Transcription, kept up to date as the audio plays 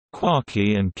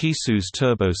Quarky and Quaysoo's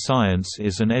Turbo Science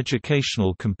is an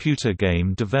educational computer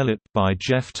game developed by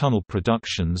Jeff Tunnel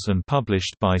Productions and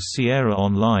published by Sierra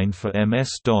Online for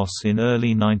MS-DOS in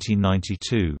early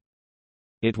 1992.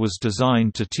 It was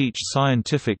designed to teach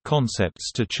scientific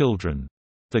concepts to children.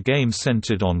 The game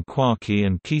centered on Quarky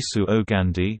and Quaysoo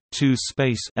Ogandi, two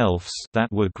space elves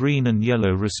that were green and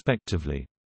yellow respectively.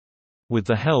 With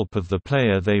the help of the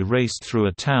player, they raced through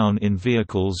a town in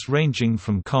vehicles ranging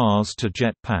from cars to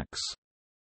jet packs.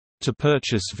 To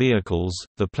purchase vehicles,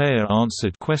 the player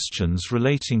answered questions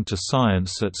relating to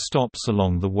science at stops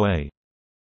along the way.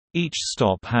 Each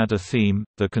stop had a theme.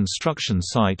 The construction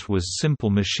site was Simple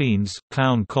Machines,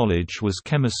 Clown College was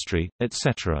Chemistry,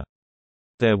 etc.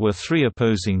 There were 3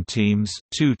 opposing teams,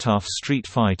 2 tough street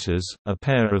fighters, a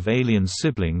pair of alien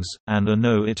siblings, and a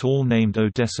know-it-all named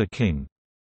Odessa King.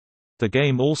 The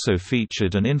game also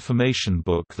featured an information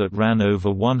book that ran over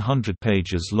 100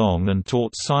 pages long and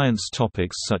taught science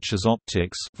topics such as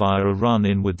optics via a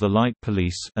run-in with the Light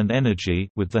Police and energy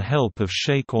with the help of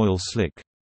Shake Oil Slick.